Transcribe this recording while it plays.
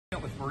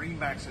out with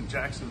MarineMax in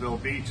Jacksonville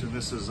Beach, and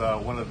this is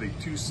one of the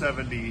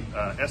 270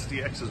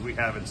 SDXs we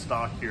have in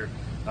stock here.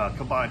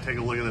 Come by and take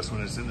a look at this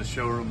one. It's in the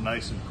showroom,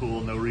 nice and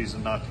cool, no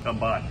reason not to come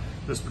by.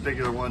 This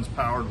particular one's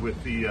powered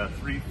with the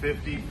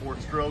 350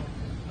 4-stroke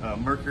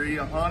Mercury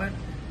on it,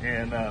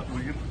 and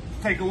we can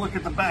take a look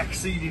at the back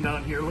seating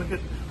on here.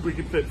 We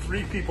can fit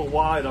 3 people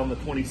wide on the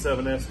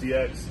 27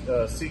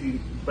 SDX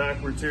seating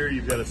backwards here.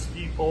 You've got a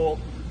ski pole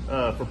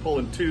for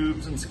pulling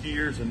tubes and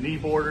skiers and knee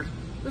boarders.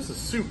 This is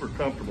super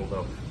comfortable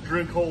though.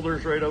 Drink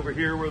holders right over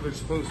here where they're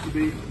supposed to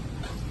be.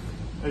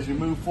 As you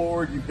move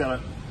forward, you've got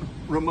a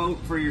remote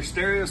for your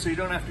stereo, so you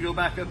don't have to go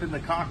back up in the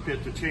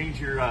cockpit to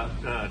change your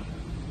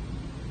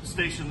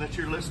station that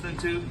you're listening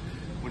to.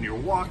 When you're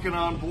walking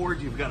on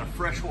board, you've got a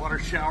freshwater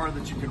shower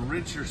that you can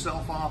rinse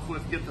yourself off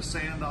with, get the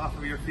sand off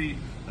of your feet.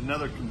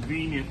 Another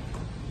convenient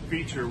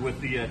feature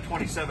with the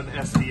 27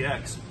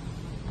 SDX.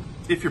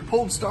 If you're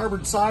pulled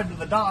starboard side to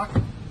the dock,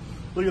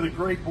 look at the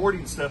great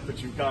boarding step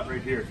that you've got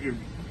right here. If you've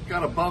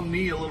got a bum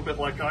knee a little bit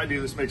like I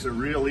do, this makes it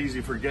real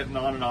easy for getting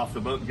on and off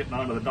the boat and getting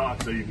onto the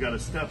dock. So you've got a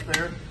step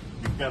there,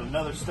 you've got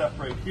another step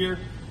right here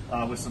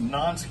with some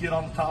non-skid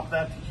on the top of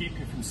that to keep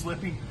you from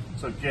slipping.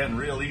 So again,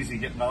 real easy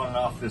getting on and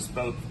off this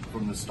boat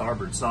from the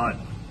starboard side.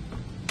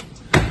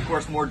 Of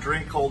course, more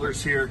drink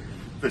holders here.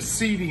 The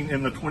seating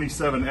in the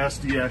 27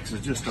 SDX is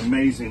just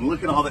amazing.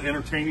 Look at all the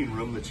entertaining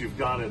room that you've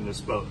got in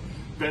this boat.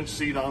 Bench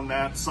seat on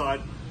that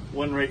side,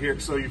 one right here.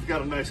 So you've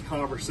got a nice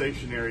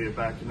conversation area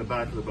back in the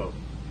back of the boat.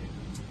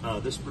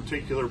 This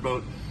particular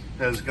boat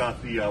has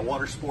got the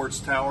water sports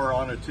tower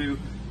on it too.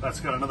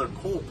 That's got another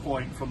pull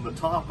point from the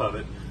top of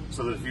it,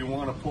 so that if you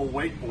want to pull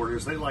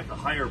wakeboarders, they like a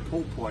higher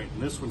pull point,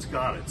 and this one's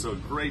got it. So a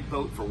great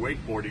boat for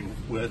wakeboarding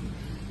with.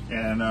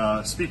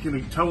 And speaking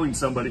of towing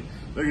somebody,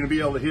 they're going to be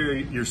able to hear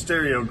your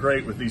stereo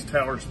great with these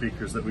tower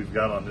speakers that we've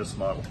got on this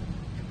model.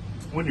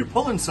 When you're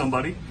pulling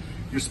somebody,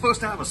 you're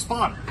supposed to have a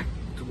spotter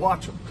to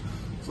watch them.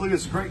 So look at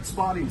this great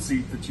spotting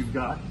seat that you've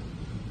got.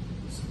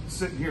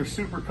 Sitting here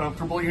super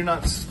comfortable. You're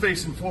not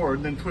facing forward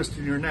and then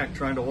twisting your neck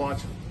trying to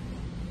watch them.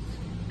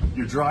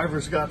 Your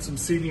driver's got some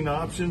seating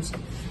options.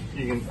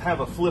 You can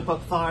have a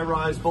flip-up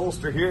thigh-rise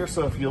bolster here,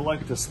 so if you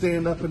like to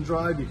stand up and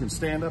drive, you can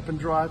stand up and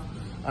drive.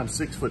 I'm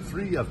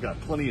 6'3". I've got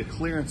plenty of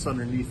clearance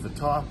underneath the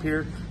top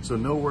here, so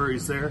no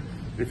worries there.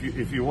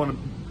 If you want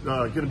to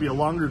going to be a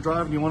longer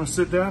drive and you want to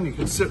sit down, you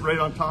can sit right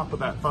on top of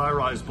that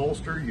thigh-rise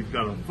bolster. You've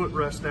got a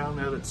footrest down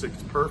there that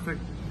sits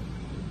perfect.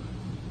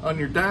 On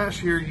your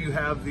dash here, you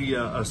have the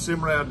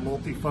Simrad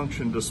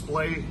multifunction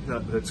display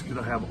that's going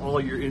to have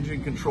all your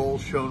engine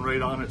controls shown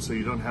right on it, so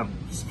you don't have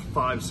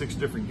 5, 6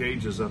 different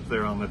gauges up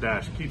there on the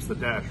dash. Keeps the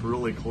dash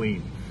really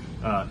clean.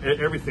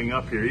 Everything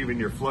up here, even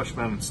your flush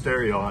mounted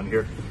stereo on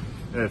here.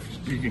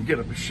 If you can get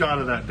a shot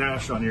of that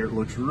dash on here, it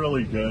looks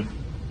really good.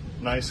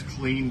 Nice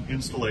clean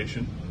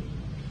installation.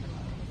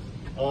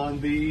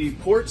 On the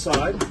port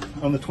side,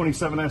 on the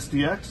 27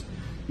 SDX,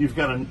 you've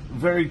got a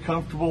very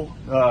comfortable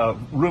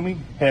roomy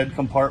head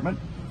compartment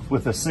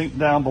with a sink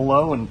down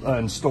below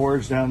and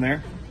storage down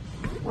there.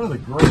 One of the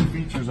great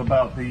features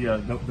about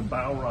the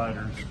bow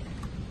riders,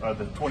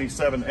 the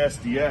 27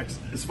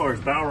 SDX, as far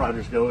as bow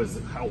riders go, is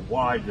how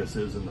wide this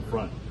is in the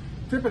front.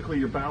 Typically,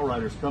 your bow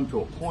riders come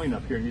to a point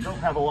up here and you don't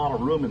have a lot of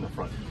room in the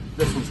front.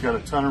 This one's got a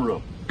ton of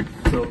room.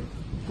 So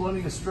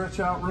plenty of stretch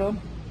out room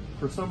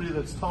for somebody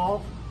that's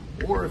tall,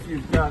 or if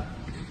you've got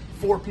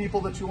 4 people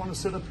that you want to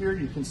sit up here,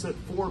 you can sit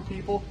 4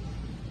 people.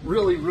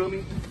 Really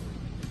roomy.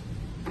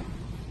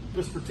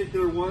 This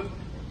particular one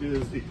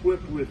is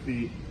equipped with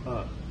the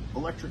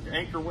electric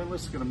anchor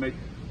windlass. It's going to make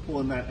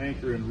pulling that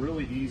anchor in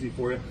really easy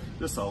for you.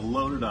 This is a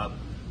loaded up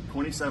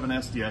 27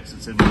 SDX.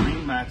 It's in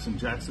MarineMax in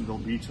Jacksonville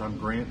Beach. I'm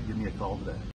Grant. Give me a call today.